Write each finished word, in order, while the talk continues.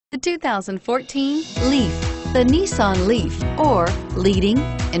The 2014 Leaf. The Nissan Leaf, or leading,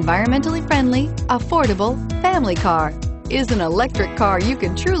 environmentally friendly, affordable family car, is an electric car you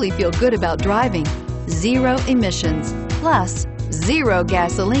can truly feel good about driving. Zero emissions, plus zero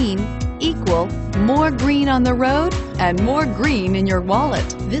gasoline, equal more green on the road and more green in your wallet.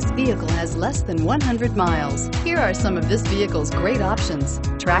 This vehicle has less than 100 miles. Here are some of this vehicle's great options: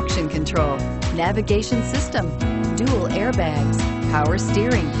 traction control, navigation system, dual airbags, power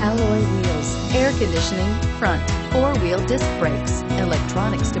steering, alloy wheels, air conditioning, front, four-wheel disc brakes,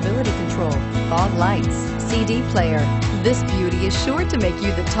 electronic stability control, fog lights, CD player. This beauty is sure to make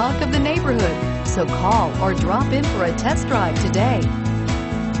you the talk of the neighborhood. So call or drop in for a test drive today.